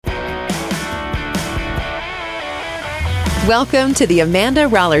Welcome to the Amanda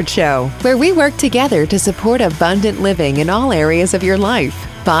Rollard Show, where we work together to support abundant living in all areas of your life: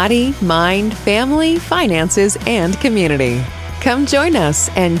 body, mind, family, finances, and community. Come join us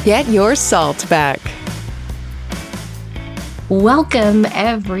and get your salt back. Welcome,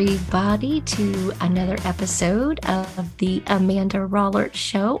 everybody, to another episode of the Amanda Rollard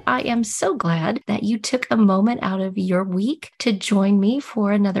Show. I am so glad that you took a moment out of your week to join me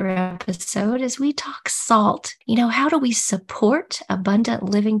for another episode as we talk salt. You know, how do we support abundant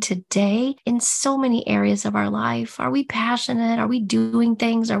living today in so many areas of our life? Are we passionate? Are we doing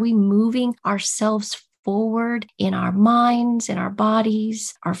things? Are we moving ourselves forward in our minds, in our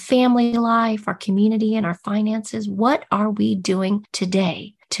bodies, our family life, our community, and our finances? What are we doing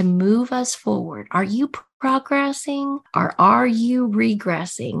today to move us forward? Are you progressing or are you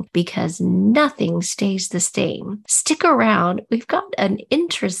regressing? Because nothing stays the same. Stick around. We've got an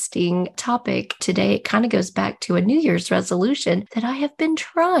interesting topic today. It kind of goes back to a New Year's resolution that I have been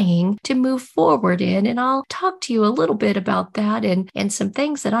trying to move forward in. And I'll talk to you a little bit about that and some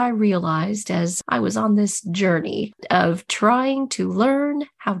things that I realized as I was on this journey of trying to learn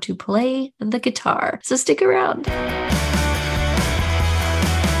how to play the guitar. So stick around.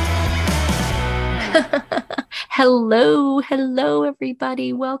 Hello,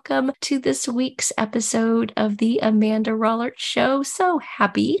 everybody. Welcome to this week's episode of the Amanda Rollard Show. So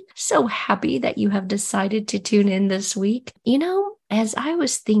happy that you have decided to tune in this week. You know, as I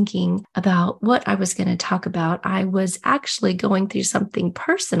was thinking about what I was going to talk about, I was actually going through something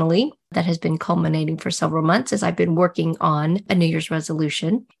personally that has been culminating for several months as I've been working on a New Year's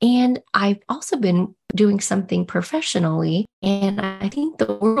resolution. And I've also been doing something professionally, and I think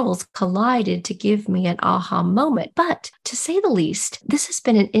the worlds collided to give me an aha moment. But to say the least, this has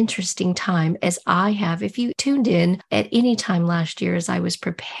been an interesting time as I have, if you tuned in at any time last year as I was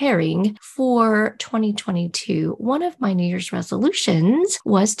preparing for 2022, one of my New Year's resolutions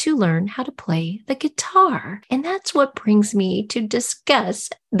was to learn how to play the guitar. And that's what brings me to discuss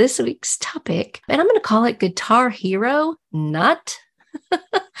this week's topic. And I'm going to call it Guitar Hero, not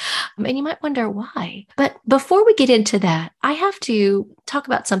and you might wonder why. But before we get into that, I have to talk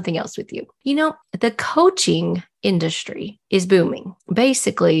about something else with you. You know, the coaching industry is booming.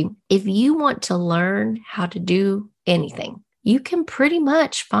 Basically, if you want to learn how to do anything, you can pretty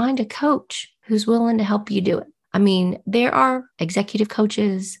much find a coach who's willing to help you do it. I mean, there are executive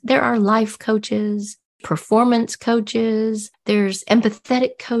coaches, there are life coaches, performance coaches, there's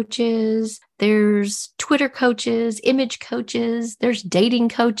empathetic coaches, there's Twitter coaches, image coaches, there's dating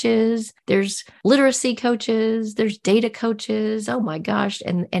coaches, there's literacy coaches, there's data coaches. Oh my gosh.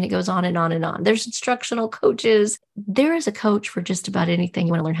 And it goes on and on and on. There's instructional coaches. There is a coach for just about anything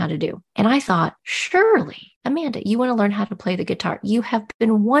you want to learn how to do. And I thought, surely, Amanda, you want to learn how to play the guitar. You have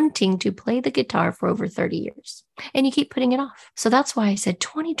been wanting to play the guitar for over 30 years and you keep putting it off. So that's why I said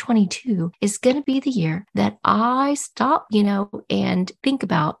 2022 is going to be the year that I stop, and think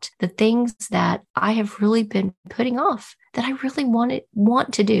about the things that I have really been putting off that I really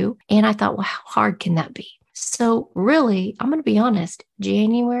want to do. And I thought, well, how hard can that be? So really, I'm going to be honest,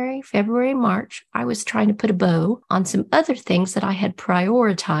 January, February, March, I was trying to put a bow on some other things that I had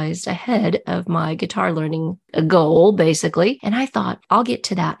prioritized ahead of my guitar learning goal, basically. And I thought, I'll get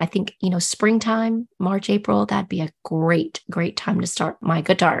to that. I think, springtime, March, April, that'd be a great time to start my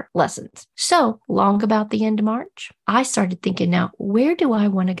guitar lessons. So long about the end of March, I started thinking, now, where do I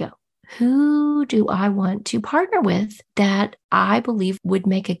want to go? Who do I want to partner with that I believe would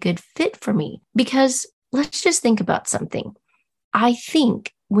make a good fit for me? Because let's just think about something. I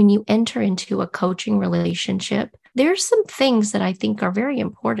think when you enter into a coaching relationship, there's some things that I think are very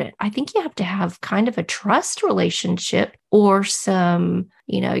important. I think you have to have kind of a trust relationship or some,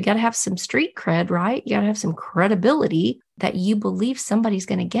 you got to have some street cred, right? You got to have some credibility that you believe somebody's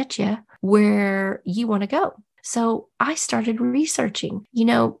going to get you where you want to go. So I started researching.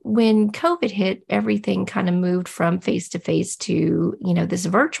 When COVID hit, everything kind of moved from face-to-face to, this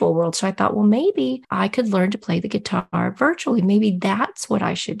virtual world. So I thought, well, maybe I could learn to play the guitar virtually. Maybe that's what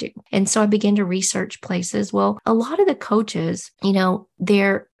I should do. And so I began to research places. Well, a lot of the coaches,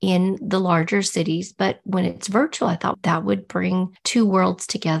 they're in the larger cities, but when it's virtual, I thought that would bring two worlds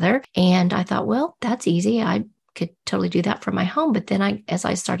together. And I thought, well, that's easy. I could totally do that from my home. But then as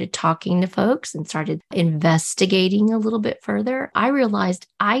I started talking to folks and started investigating a little bit further, I realized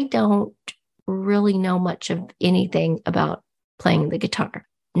I don't really know much of anything about playing the guitar.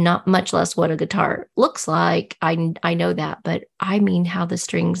 not much less what a guitar looks like. I know that, but I mean how the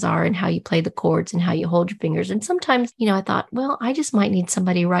strings are and how you play the chords and how you hold your fingers. And sometimes, I thought, well, I just might need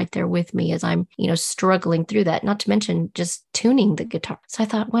somebody right there with me as I'm, struggling through that, not to mention just tuning the guitar. So I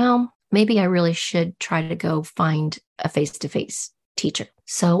thought, well, maybe I really should try to go find a face-to-face teacher.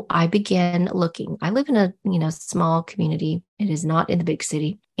 So I began looking. I live in a, small community. It is not in the big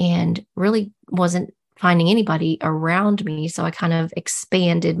city, and really wasn't finding anybody around me. So I kind of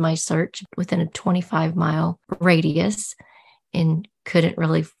expanded my search within a 25-mile radius and couldn't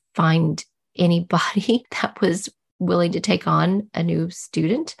really find anybody that was willing to take on a new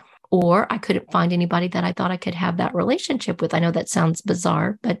student, or I couldn't find anybody that I thought I could have that relationship with. I know that sounds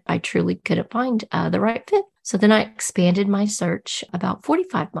bizarre, but I truly couldn't find the right fit. So then I expanded my search about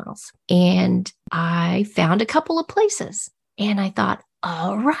 45 miles, and I found a couple of places, and I thought,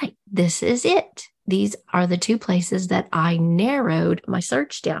 all right, this is it. These are the two places that I narrowed my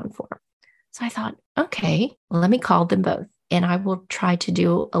search down for. So I thought, okay, let me call them both, and I will try to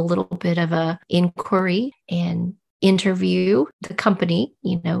do a little bit of a inquiry and interview the company,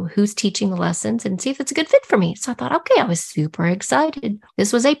 who's teaching the lessons, and see if it's a good fit for me. So I thought, okay, I was super excited.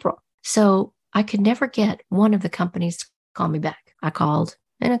 This was April. So I could never get one of the companies to call me back. I called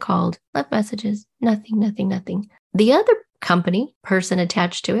and I called, left messages, nothing. The other company person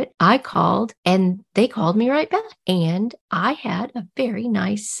attached to it, I called and they called me right back. And I had a very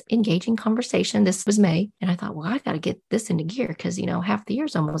nice, engaging conversation. This was May. And I thought, well, I got to get this into gear because, half the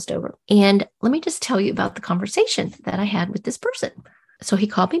year's almost over. And let me just tell you about the conversation that I had with this person. So he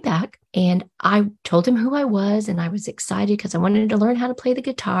called me back and I told him who I was, and I was excited because I wanted to learn how to play the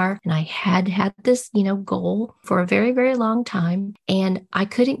guitar. And I had this, goal for a very, very long time. And I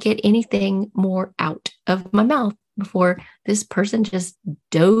couldn't get anything more out of my mouth before this person just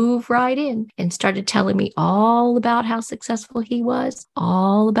dove right in and started telling me all about how successful he was,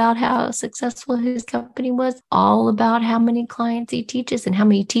 all about how successful his company was, all about how many clients he teaches and how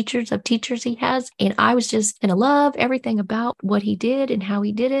many teachers of teachers he has. And I was just going to love everything about what he did and how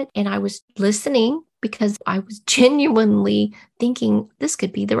he did it. And I was listening because I was genuinely thinking this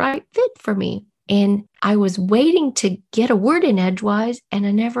could be the right fit for me. And I was waiting to get a word in edgewise, and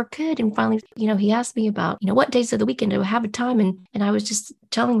I never could. And finally, he asked me about, what days of the weekend do I have a time? And I was just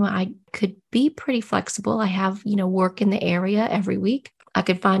telling him I could be pretty flexible. I have, work in the area every week. I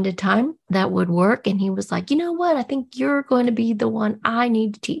could find a time that would work. And he was like, you know what? I think you're going to be the one I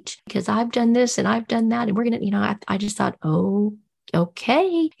need to teach because I've done this and I've done that. And we're going to, I just thought, oh,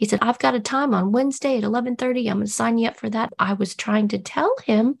 okay. He said, I've got a time on Wednesday at 11:30. I'm going to sign you up for that. I was trying to tell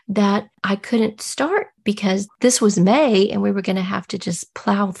him that I couldn't start because this was May and we were going to have to just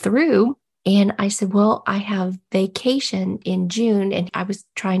plow through. And I said, well, I have vacation in June. And I was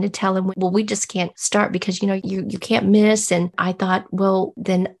trying to tell him, well, we just can't start because, you can't miss. And I thought, well,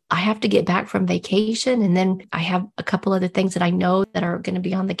 then I have to get back from vacation. And then I have a couple other things that I know that are going to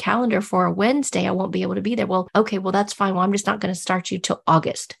be on the calendar for a Wednesday. I won't be able to be there. Well, okay, well, that's fine. Well, I'm just not going to start you till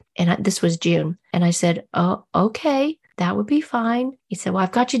August. And this was June. And I said, oh, okay, that would be fine. He said, well,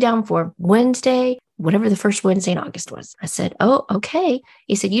 I've got you down for Wednesday, whatever the first Wednesday in August was. I said, oh, okay.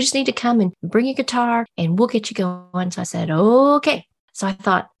 He said, you just need to come and bring your guitar and we'll get you going. So I said, okay. So I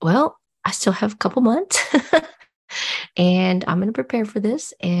thought, well, I still have a couple months and I'm going to prepare for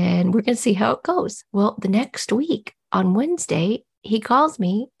this and we're going to see how it goes. Well, the next week on Wednesday, he calls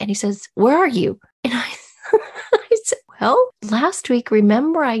me and he says, where are you? And I said, well, last week,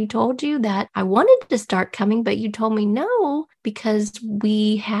 remember I told you that I wanted to start coming, but you told me no, because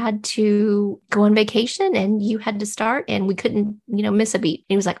we had to go on vacation and you had to start and we couldn't, miss a beat. And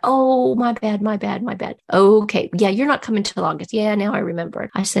he was like, oh, my bad. Okay. Yeah, you're not coming till August. Yeah, now I remember.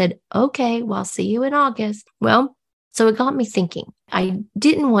 I said, okay, well, I'll see you in August. Well, so it got me thinking. I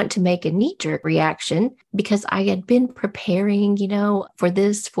didn't want to make a knee-jerk reaction because I had been preparing, for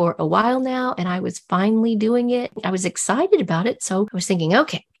this for a while now, and I was finally doing it. I was excited about it. So I was thinking,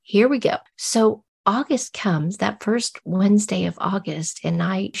 okay, here we go. So August comes, that first Wednesday of August, and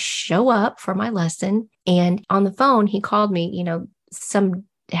I show up for my lesson. And on the phone, he called me, somehow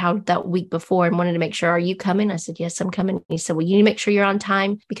that week before and wanted to make sure, are you coming? I said, yes, I'm coming. He said, well, you need to make sure you're on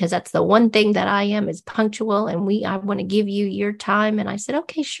time because that's the one thing that I am is punctual. And I want to give you your time. And I said,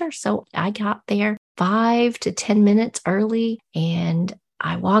 okay, sure. So I got there 5 to 10 minutes early and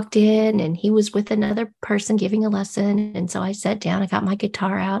I walked in and he was with another person giving a lesson. And so I sat down, I got my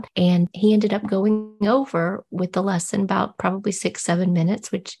guitar out and he ended up going over with the lesson about probably 6-7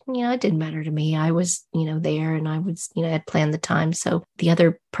 minutes, which, it didn't matter to me. I was, there and I was, had planned the time. So the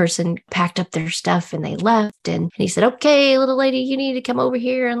other person packed up their stuff and they left. And he said, okay, little lady, you need to come over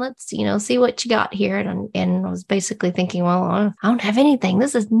here and let's, see what you got here. And I was basically thinking, well, I don't have anything.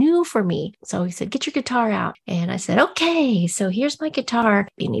 This is new for me. So he said, get your guitar out. And I said, okay, so here's my guitar.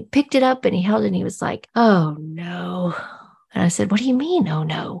 And he picked it up and he held it and he was like, oh no. And I said, what do you mean? Oh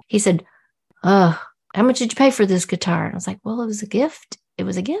no. He said, how much did you pay for this guitar? And I was like, well, it was a gift. it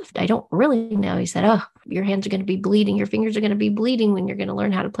was a gift. I don't really know. He said, oh, your hands are going to be bleeding. Your fingers are going to be bleeding when you're going to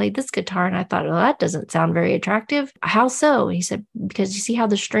learn how to play this guitar. And I thought, well, that doesn't sound very attractive. How so? He said, because you see how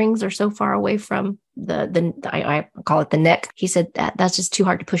the strings are so far away from I call it the neck. He said that's just too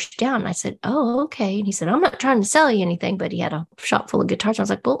hard to push down. And I said, oh, okay. And he said, I'm not trying to sell you anything, but he had a shop full of guitars. I was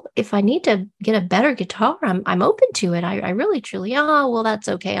like, well, if I need to get a better guitar, I'm open to it. I really, truly, oh, well, that's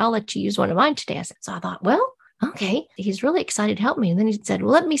okay. I'll let you use one of mine today. I said, so I thought, well, okay. He's really excited to help me. And then he said,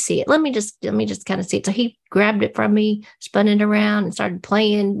 well, let me see it. Let me just kind of see it. So he grabbed it from me, spun it around and started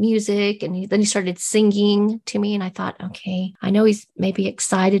playing music. And then he started singing to me. And I thought, okay, I know he's maybe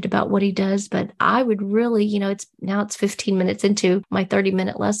excited about what he does, but I would really, it's 15 minutes into my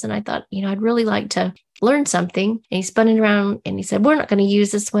 30-minute lesson. I thought, I'd really like to learn something. And he spun it around and he said, we're not going to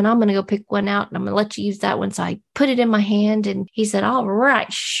use this one. I'm going to go pick one out and I'm going to let you use that one. So I put it in my hand and he said, all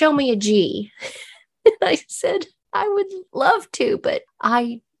right, show me a G. And I said, I would love to, but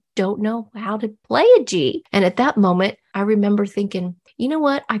I don't know how to play a G. And at that moment, I remember thinking, you know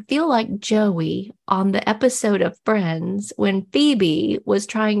what? I feel like Joey on the episode of Friends when Phoebe was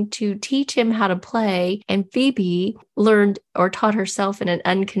trying to teach him how to play and Phoebe learned or taught herself in an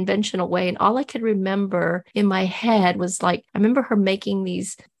unconventional way. And all I could remember in my head was like, I remember her making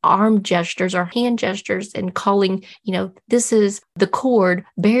these arm gestures or hand gestures and calling, this is the chord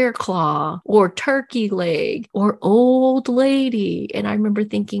bear claw or turkey leg or old lady. And I remember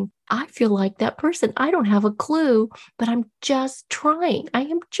thinking, I feel like that person. I don't have a clue, but I'm just trying. I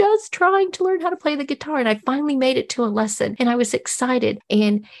am just trying to learn how to play the guitar. And I finally made it to a lesson and I was excited.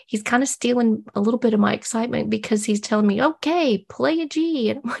 And he's kind of stealing a little bit of my excitement because he's telling me, okay, play a G.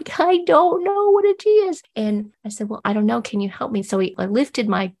 And I'm like, I don't know what a G is. And I said, well, I don't know. Can you help me? So I lifted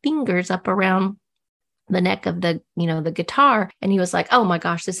my fingers up around the neck of the guitar. And he was like, oh my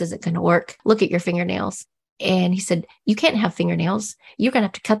gosh, this isn't going to work. Look at your fingernails. And he said, you can't have fingernails. You're going to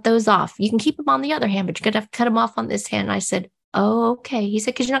have to cut those off. You can keep them on the other hand, but you're going to have to cut them off on this hand. And I said, oh, okay. He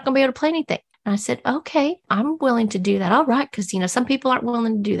said, because you're not going to be able to play anything. And I said, okay, I'm willing to do that. All right. Because, some people aren't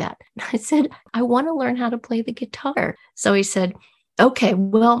willing to do that. And I said, I want to learn how to play the guitar. So he said, okay,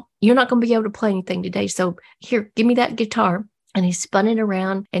 well, you're not going to be able to play anything today. So here, give me that guitar. And he spun it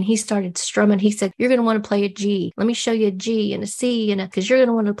around and he started strumming. He said, you're going to want to play a G. Let me show you a G and a C because you're going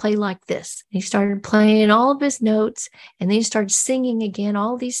to want to play like this. And he started playing all of his notes and then he started singing again,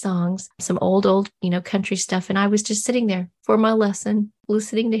 all these songs, some old, country stuff. And I was just sitting there for my lesson,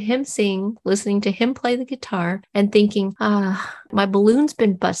 listening to him sing, listening to him play the guitar and thinking, my balloon's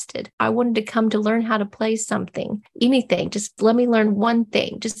been busted. I wanted to come to learn how to play something, anything. Just let me learn one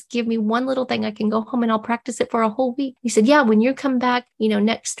thing. Just give me one little thing. I can go home and I'll practice it for a whole week. He said, yeah, when you come back,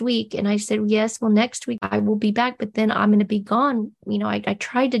 next week. And I said, yes, well, next week I will be back, but then I'm going to be gone. I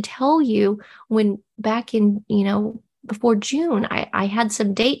tried to tell you when back in, before June, I had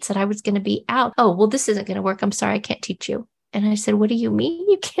some dates that I was going to be out. Oh, well, this isn't going to work. I'm sorry. I can't teach you. And I said, what do you mean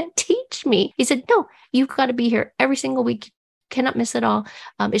you can't teach me? He said, no, you've got to be here every single week. Cannot miss it all.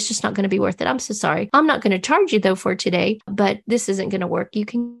 It's just not going to be worth it. I'm so sorry. I'm not going to charge you though for today, but this isn't going to work. You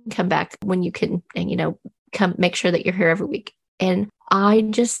can come back when you can and, come make sure that you're here every week. And I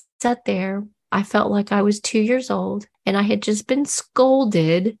just sat there. I felt like I was 2 years old and I had just been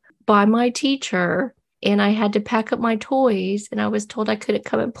scolded by my teacher and I had to pack up my toys and I was told I couldn't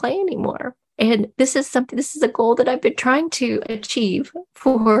come and play anymore. And this is a goal that I've been trying to achieve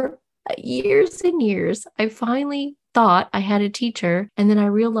for years and years. I finally thought I had a teacher. And then I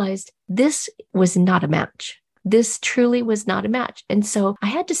realized this was not a match. This truly was not a match. And so I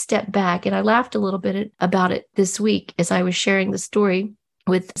had to step back and I laughed a little bit about it this week as I was sharing the story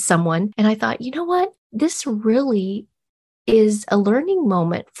with someone. And I thought, you know what? This really is a learning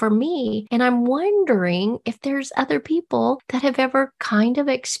moment for me. And I'm wondering if there's other people that have ever kind of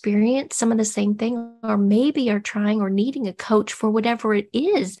experienced some of the same thing, or maybe are trying or needing a coach for whatever it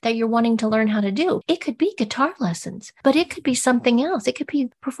is that you're wanting to learn how to do. It could be guitar lessons, but it could be something else. It could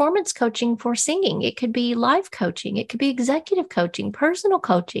be performance coaching for singing. It could be life coaching. It could be executive coaching, personal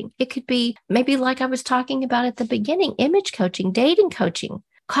coaching. It could be maybe like I was talking about at the beginning, image coaching, dating coaching,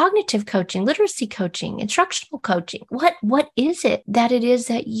 cognitive coaching, literacy coaching, instructional coaching. What is it that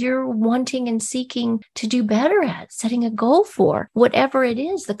you're wanting and seeking to do better at, setting a goal for? Whatever it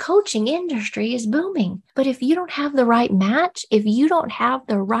is, the coaching industry is booming. But if you don't have the right match, if you don't have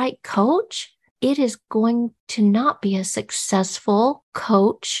the right coach, it is going to not be a successful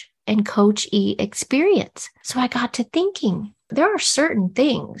coach and coachee experience. So I got to thinking, there are certain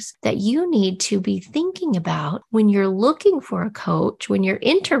things that you need to be thinking about when you're looking for a coach, when you're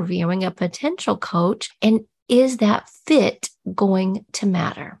interviewing a potential coach, and is that fit going to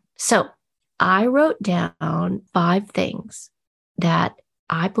matter? So I wrote down 5 things that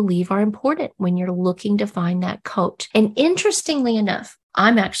I believe are important when you're looking to find that coach. And interestingly enough,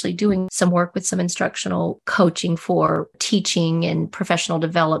 I'm actually doing some work with some instructional coaching for teaching and professional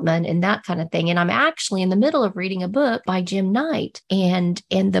development and that kind of thing. And I'm actually in the middle of reading a book by Jim Knight. And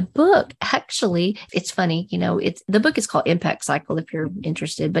the book actually, it's funny, the book is called Impact Cycle if you're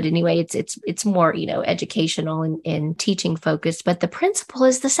interested. But anyway, it's more, educational and teaching focused, but the principle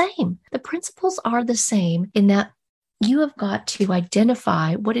is the same. The principles are the same in that you have got to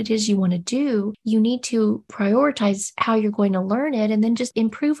identify what it is you want to do. You need to prioritize how you're going to learn it and then just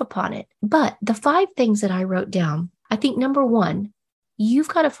improve upon it. But the 5 things that I wrote down, I think number 1, you've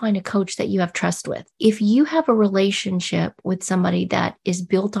got to find a coach that you have trust with. If you have a relationship with somebody that is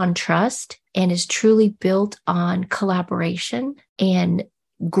built on trust and is truly built on collaboration and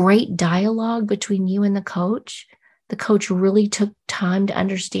great dialogue between you and the coach really took time to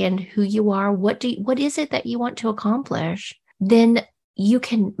understand who you are, what is it that you want to accomplish, then you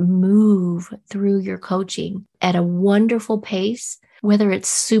can move through your coaching at a wonderful pace, whether it's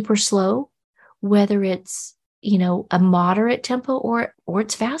super slow, whether it's, a moderate tempo or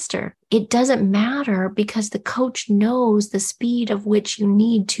it's faster. It doesn't matter because the coach knows the speed of which you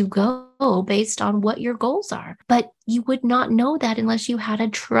need to go based on what your goals are. But you would not know that unless you had a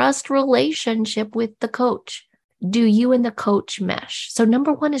trust relationship with the coach. Do you and the coach mesh? So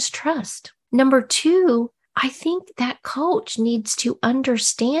number 1 is trust. Number 2, I think that coach needs to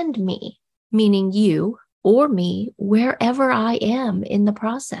understand me, meaning you or me, wherever I am in the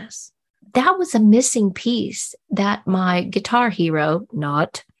process. That was a missing piece that my guitar hero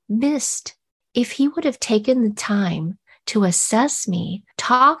missed. If he would have taken the time to assess me,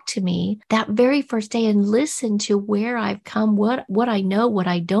 talk to me that very first day and listen to where I've come, what I know, what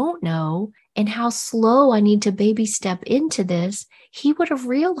I don't know, and how slow I need to baby step into this, he would have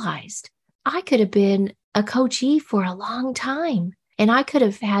realized I could have been a coachee for a long time and I could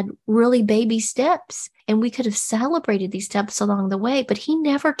have had really baby steps and we could have celebrated these steps along the way. But he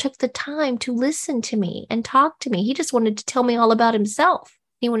never took the time to listen to me and talk to me. He just wanted to tell me all about himself.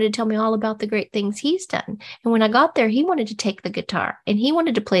 He wanted to tell me all about the great things he's done. And when I got there, he wanted to take the guitar and he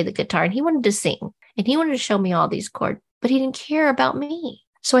wanted to play the guitar and he wanted to sing and he wanted to show me all these chords, but he didn't care about me.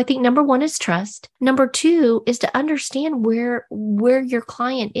 So I think number 1 is trust. Number 2 is to understand where your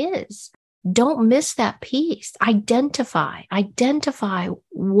client is. Don't miss that piece. Identify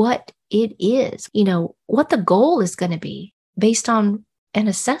what it is, what the goal is going to be based on an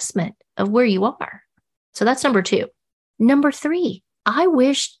assessment of where you are. So that's number 2. Number 3, I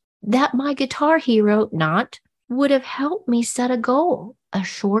wish that my guitar hero would have helped me set a goal, a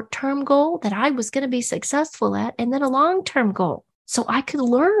short-term goal that I was going to be successful at, and then a long-term goal. So I could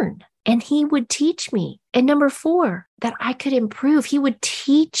learn and he would teach me. And number 4, that I could improve. He would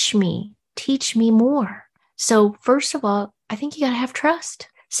teach me more. So first of all, I think you got to have trust.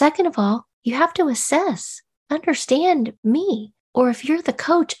 Second of all, you have to assess, understand me. Or if you're the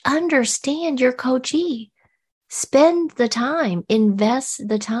coach, understand your coachee. Spend the time, invest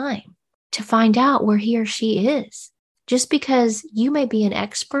the time to find out where he or she is. Just because you may be an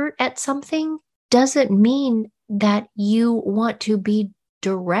expert at something doesn't mean that you want to be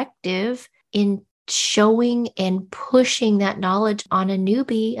directive in showing and pushing that knowledge on a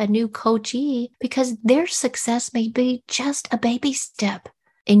newbie, a new coachee, because their success may be just a baby step.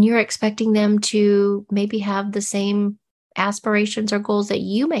 And you're expecting them to maybe have the same aspirations or goals that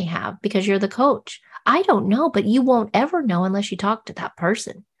you may have because you're the coach. I don't know, but you won't ever know unless you talk to that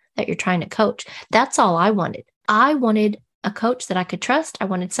person that you're trying to coach. That's all I wanted. I wanted a coach that I could trust. I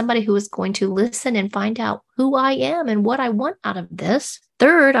wanted somebody who was going to listen and find out who I am and what I want out of this.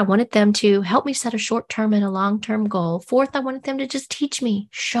 Third, I wanted them to help me set a short-term and a long-term goal. Fourth, I wanted them to just teach me,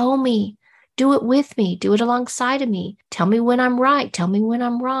 show me, do it with me, do it alongside of me. Tell me when I'm right. Tell me when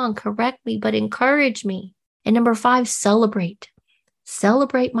I'm wrong. Correct me, but encourage me. And number 5, celebrate.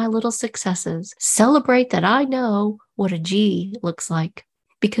 Celebrate my little successes. Celebrate that I know what a G looks like.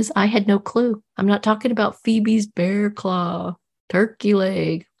 Because I had no clue. I'm not talking about Phoebe's bear claw, turkey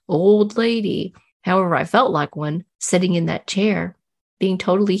leg, old lady. However, I felt like one sitting in that chair, being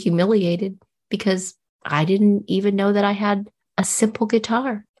totally humiliated because I didn't even know that I had a simple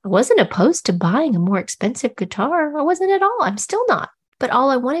guitar. I wasn't opposed to buying a more expensive guitar. I wasn't at all. I'm still not. But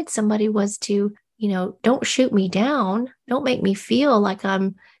all I wanted somebody was to, don't shoot me down. Don't make me feel like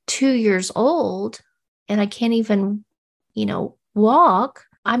I'm 2 years old and I can't even, walk.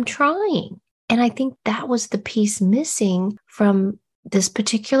 I'm trying. And I think that was the piece missing from this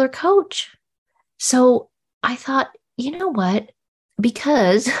particular coach. So I thought, you know what?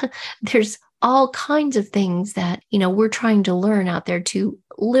 Because there's all kinds of things that, we're trying to learn out there to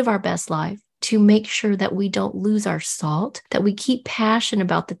live our best life, to make sure that we don't lose our salt, that we keep passion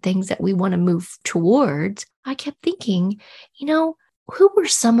about the things that we want to move towards, I kept thinking, who were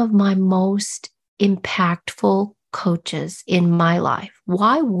some of my most impactful coaches in my life?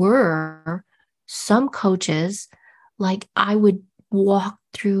 Why were some coaches like I would walk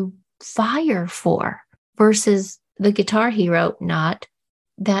through fire for versus the guitar hero, not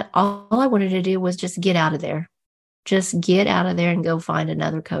that all I wanted to do was just get out of there. Just get out of there and go find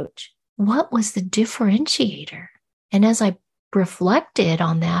another coach. What was the differentiator? And as I reflected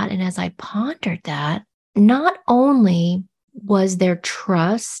on that and as I pondered that, not only was there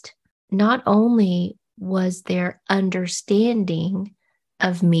trust, not only was there understanding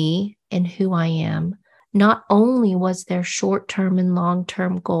of me and who I am, not only was there short-term and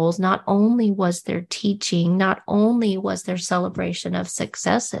long-term goals, not only was there teaching, not only was there celebration of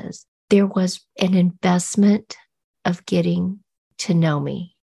successes, there was an investment of getting to know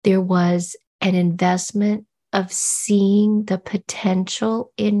me. There was an investment of seeing the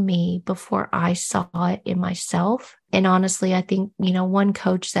potential in me before I saw it in myself. And honestly, I think, one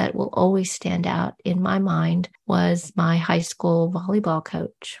coach that will always stand out in my mind was my high school volleyball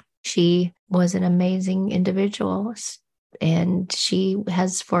coach. She was an amazing individual, and she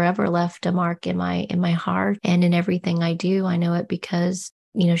has forever left a mark in my heart and in everything I do. I know it because,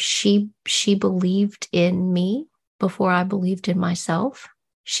 she believed in me before I believed in myself.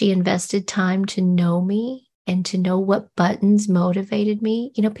 She invested time to know me and to know what buttons motivated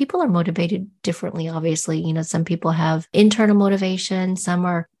me. People are motivated differently, obviously. Some people have internal motivation, some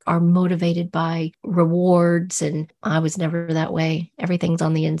are motivated by rewards, and I was never that way. Everything's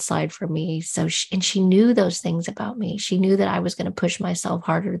on the inside for me. So, she knew those things about me. She knew that I was going to push myself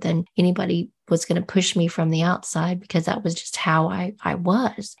harder than anybody was going to push me from the outside, because that was just how I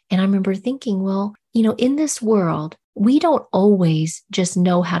was. And I remember thinking, well, in this world, we don't always just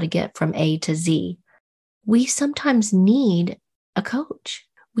know how to get from A to Z. We sometimes need a coach.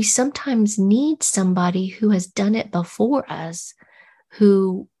 We sometimes need somebody who has done it before us,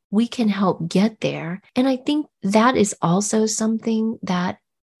 who we can help get there. And I think that is also something that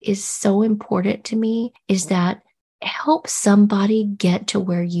is so important to me, is that help somebody get to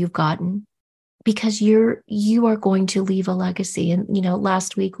where you've gotten, because you are going to leave a legacy. And,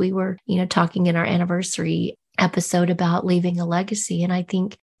 last week we were, talking in our anniversary episode about leaving a legacy. And I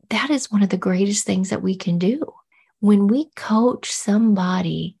think that is one of the greatest things that we can do. When we coach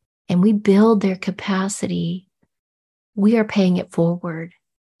somebody and we build their capacity, we are paying it forward.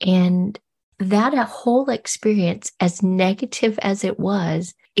 And that whole experience, as negative as it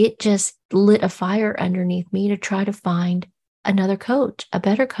was, it just lit a fire underneath me to try to find another coach, a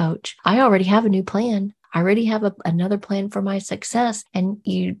better coach. I already have a new plan. I already have another plan for my success. And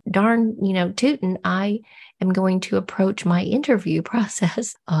you darn, tootin', I am going to approach my interview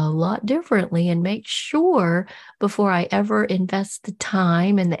process a lot differently and make sure before I ever invest the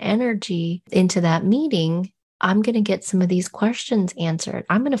time and the energy into that meeting, I'm going to get some of these questions answered.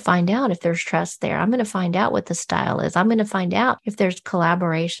 I'm going to find out if there's trust there. I'm going to find out what the style is. I'm going to find out if there's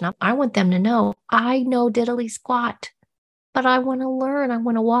collaboration. I want them to know I know diddly squat, but I want to learn. I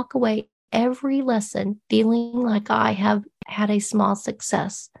want to walk away every lesson feeling like I have had a small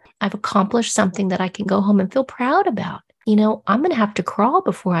success. I've accomplished something that I can go home and feel proud about. I'm going to have to crawl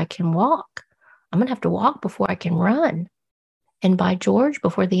before I can walk. I'm going to have to walk before I can run. And by George,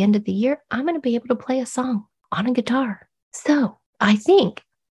 before the end of the year, I'm going to be able to play a song on a guitar. So I think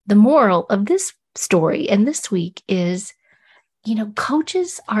the moral of this story and this week is,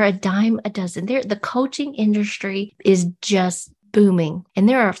 coaches are a dime a dozen. The coaching industry is just booming. And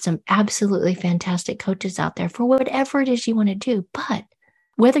there are some absolutely fantastic coaches out there for whatever it is you want to do. But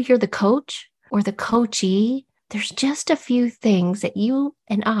whether you're the coach or the coachee, there's just a few things that you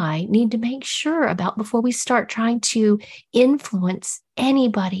and I need to make sure about before we start trying to influence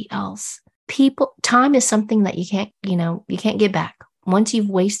anybody else. Time is something that you can't get back. Once you've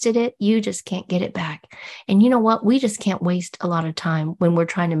wasted it, you just can't get it back. And you know what? We just can't waste a lot of time when we're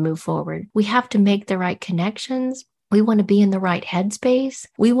trying to move forward. We have to make the right connections. We want to be in the right headspace.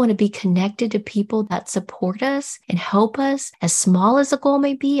 We want to be connected to people that support us and help us, as small as a goal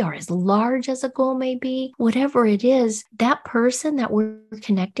may be or as large as a goal may be. Whatever it is, that person that we're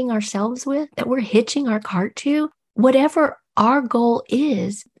connecting ourselves with, that we're hitching our cart to, whatever our goal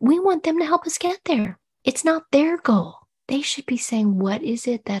is, we want them to help us get there. It's not their goal. They should be saying, what is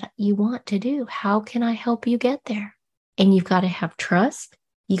it that you want to do? How can I help you get there? And you've got to have trust.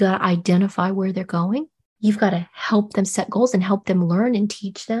 You got to identify where they're going. You've got to help them set goals and help them learn and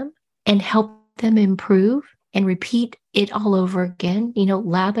teach them and help them improve and repeat it all over again.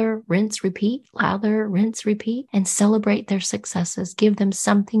 Lather, rinse, repeat, and celebrate their successes. Give them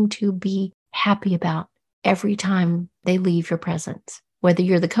something to be happy about every time they leave your presence. Whether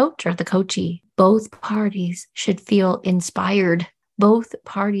you're the coach or the coachee, both parties should feel inspired. Both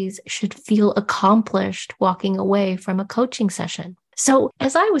parties should feel accomplished walking away from a coaching session. So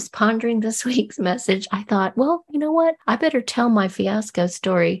as I was pondering this week's message, I thought, well, you know what? I better tell my fiasco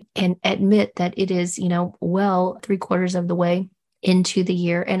story and admit that it is, well 3/4 of the way into the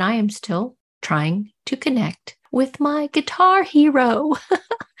year, and I am still trying to connect with my guitar hero.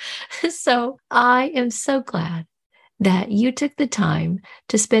 So I am so glad that you took the time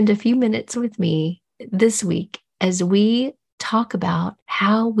to spend a few minutes with me this week as we talk about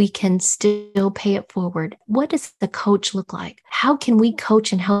how we can still pay it forward. What does the coach look like? How can we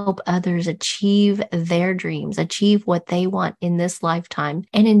coach and help others achieve their dreams, achieve what they want in this lifetime?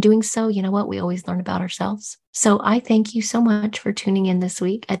 And in doing so, you know what? We always learn about ourselves. So I thank you so much for tuning in this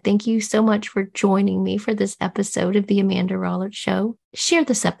week. I thank you so much for joining me for this episode of The Amanda Rollert Show. Share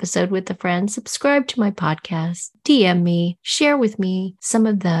this episode with a friend, subscribe to my podcast, DM me, share with me some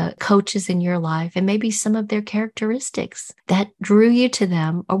of the coaches in your life and maybe some of their characteristics that drew you to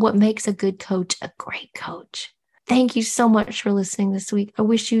them or what makes a good coach a great coach. Thank you so much for listening this week. I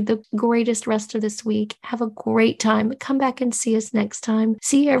wish you the greatest rest of this week. Have a great time. Come back and see us next time.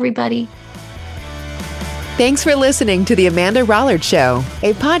 See you, everybody. Thanks for listening to The Amanda Rollert Show,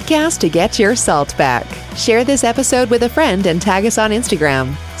 a podcast to get your salt back. Share this episode with a friend and tag us on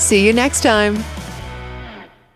Instagram. See you next time.